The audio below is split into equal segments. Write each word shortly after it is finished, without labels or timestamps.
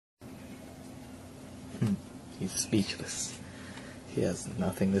He's speechless. He has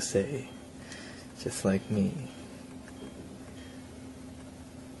nothing to say. Just like me.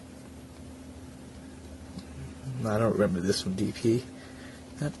 I don't remember this from DP.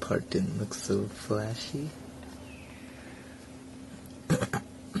 That part didn't look so flashy.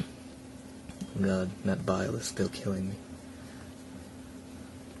 God, that bile is still killing me.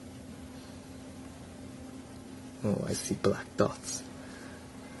 Oh, I see black dots.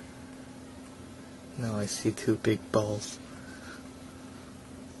 Now I see two big balls.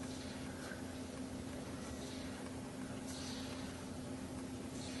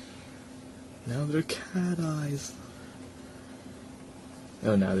 Now they're cat eyes.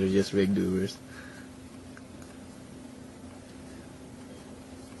 Oh, now they're just rigged Ubers.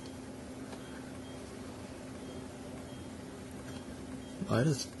 Why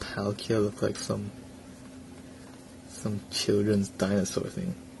does Palkia look like some children's dinosaur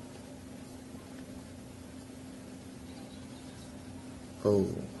thing? Oh,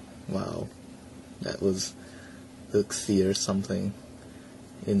 wow. That was Uxie or something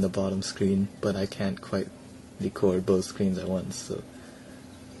in the bottom screen, but I can't quite record both screens at once, so...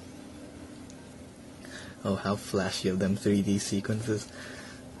 Oh, how flashy of them 3D sequences.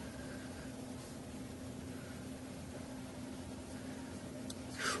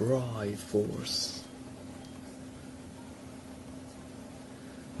 Triforce.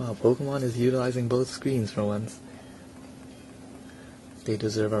 Wow, Pokemon is utilizing both screens for once. They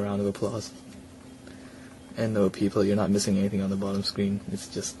deserve a round of applause. And no, people, you're not missing anything on the bottom screen. It's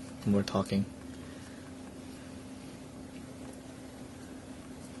just more talking.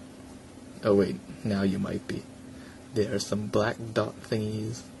 Oh wait, now you might be. There are some black dot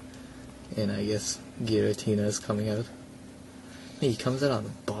thingies. And I guess Giratina is coming out. Hey, he comes out on the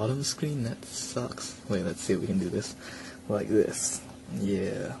bottom screen? That sucks. Wait, let's see if we can do this. Like this.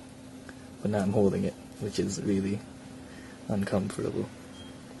 Yeah. But now I'm holding it, which is really uncomfortable.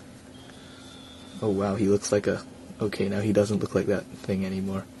 Oh wow, he looks like a... Okay, now he doesn't look like that thing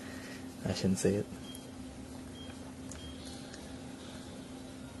anymore. I shouldn't say it.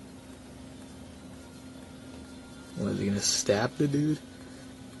 What, is he gonna stab the dude?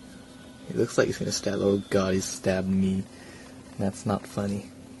 He looks like he's gonna stab... Oh god, he's stabbed me. That's not funny.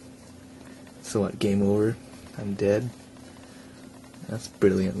 So what, game over? I'm dead? That's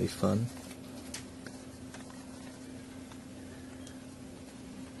brilliantly fun.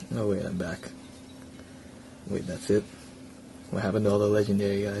 Oh wait, I'm back. Wait, that's it? What happened to all the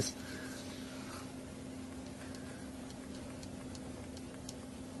legendary guys?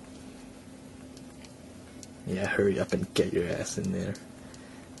 Yeah, hurry up and get your ass in there.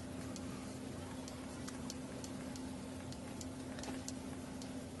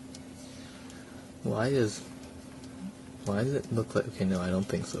 Why does it look like... Okay, no, I don't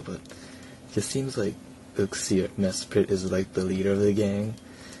think so, but it just seems like Uxie or Mesprit is like the leader of the gang,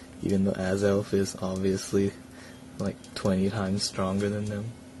 even though Azelf is obviously like 20 times stronger than them.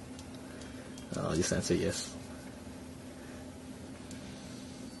 I'll just answer yes.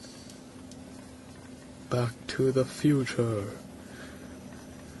 Back to the future.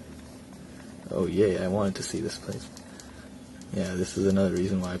 Oh yeah, I wanted to see this place. Yeah, this is another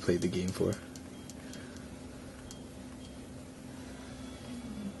reason why I played the game for.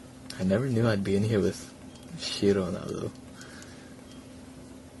 I never knew I'd be in here with Shiro now though.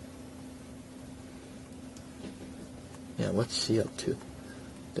 Yeah, what's she up to?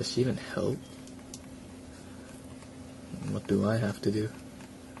 Does she even help? What do I have to do?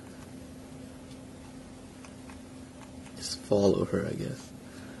 Just follow her, I guess.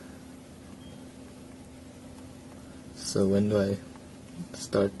 So when do I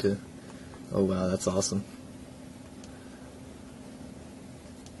start to... Oh wow, that's awesome.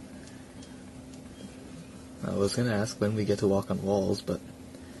 I was gonna ask when we get to walk on walls, but...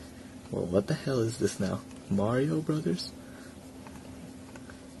 Well, what the hell is this now? Mario Brothers?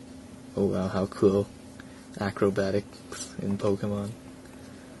 Oh wow, how cool. Acrobatics in Pokemon.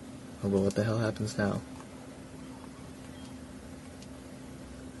 Oh, but what the hell happens now?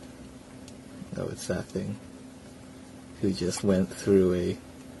 Oh, it's that thing. Who just went through a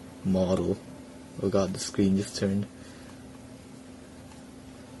model. Oh god, the screen just turned.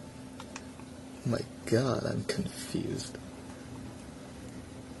 Oh my god, I'm confused.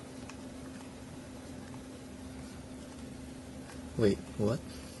 Wait, what?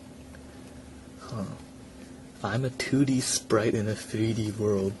 Huh. I'm a 2D sprite in a 3D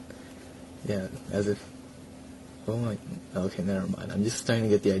world. Yeah, as if... Oh my... Okay, never mind. I'm just starting to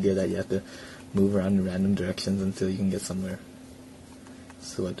get the idea that you have to move around in random directions until you can get somewhere.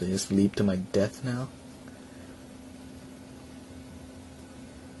 So what, do I just leap to my death now?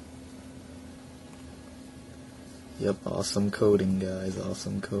 Yep, awesome coding, guys,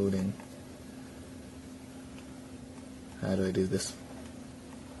 awesome coding. How do I do this?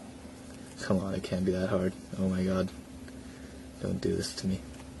 Come on, it can't be that hard. Oh my god. Don't do this to me.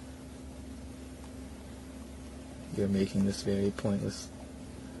 You're making this very pointless.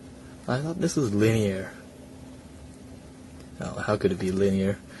 I thought this was linear. Oh, how could it be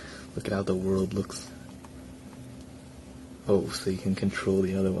linear? Look at how the world looks. Oh, so you can control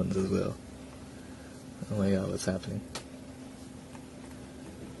the other ones as well. Oh my god, what's happening?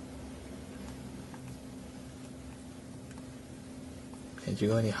 Can't you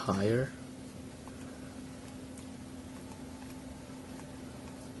go any higher?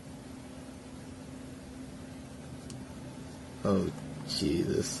 Oh,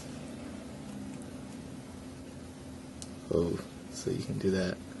 Jesus. Oh, so you can do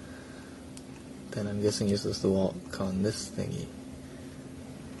that. Then I'm guessing you're supposed to walk on this thingy.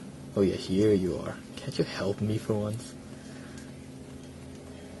 Oh yeah, here you are. Can't you help me for once?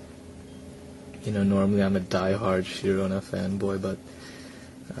 You know, normally I'm a die-hard Shirona fanboy, but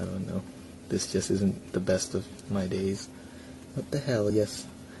I don't know. This just isn't the best of my days. What the hell, yes.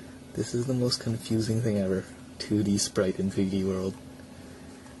 This is the most confusing thing ever. 2D sprite in 3D world.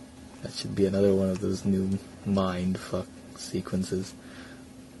 That should be another one of those new mindfuck sequences.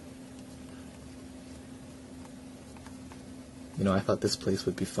 You know, I thought this place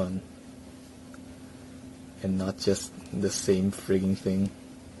would be fun. And not just the same frigging thing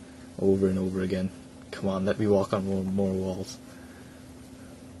over and over again. Come on, let me walk on more walls.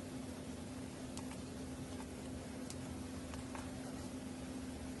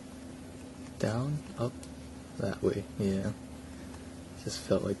 Down, up, that way, yeah. Just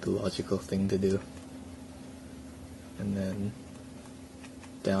felt like the logical thing to do. And then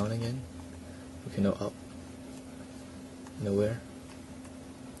down again. Okay, no, up. Nowhere.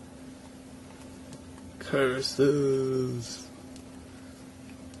 Curses!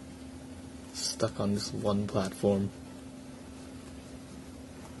 Stuck on this one platform.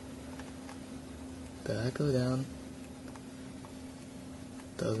 Did I go down?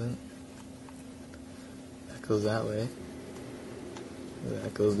 Doesn't. That goes that way.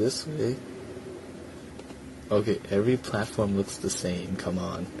 That goes this way. Okay, every platform looks the same, come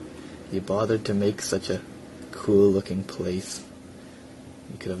on. You bothered to make such a cool looking place.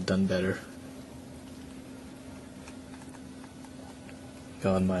 You could have done better.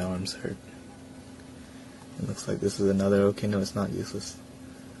 God, my arms hurt. It looks like this is another, okay, no, it's not useless.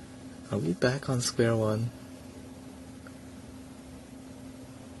 Are we back on square one?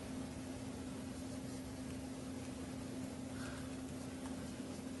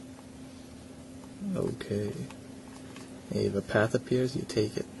 Okay. Hey, if a path appears, you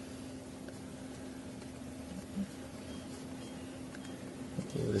take it.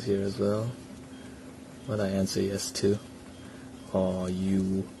 He was here as well. What I answer yes to? Are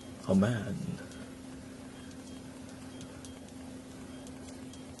you a man?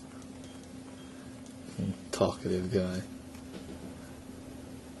 Talkative guy.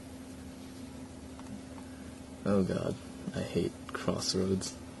 Oh god, I hate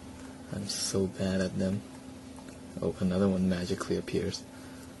crossroads. I'm so bad at them. Oh, another one magically appears.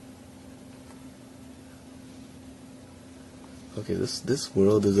 Okay, this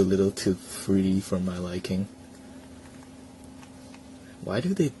world is a little too free for my liking. Why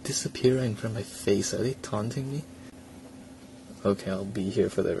do they disappear right in front of my face? Are they taunting me? Okay, I'll be here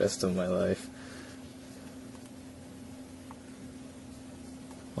for the rest of my life.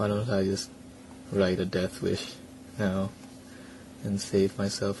 Why don't I just write a death wish now and save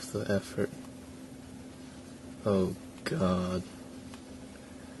myself the effort? Oh god.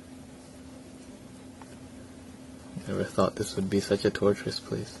 Never thought this would be such a torturous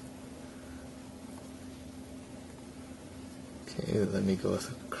place. Okay, let me go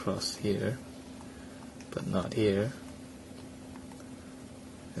across here, but not here.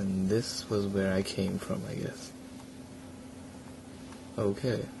 And this was where I came from, I guess.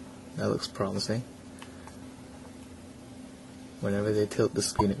 Okay, that looks promising. Whenever they tilt the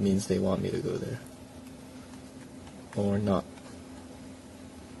screen, it means they want me to go there. Or not.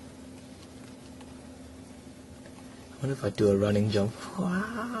 I wonder if I do a running jump.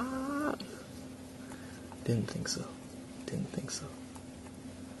 Didn't think so. Didn't think so.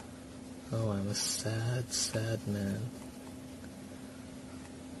 Oh, I'm a sad, sad man.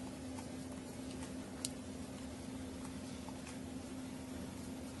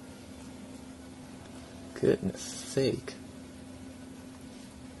 Goodness sake.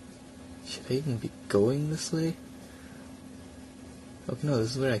 Should I even be going this way? Oh no,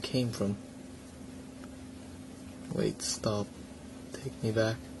 this is where I came from. Wait, stop. Take me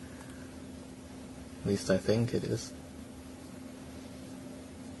back. At least I think it is.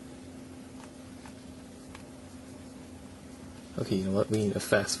 Okay, you know what? We need to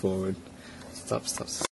fast forward. Stop.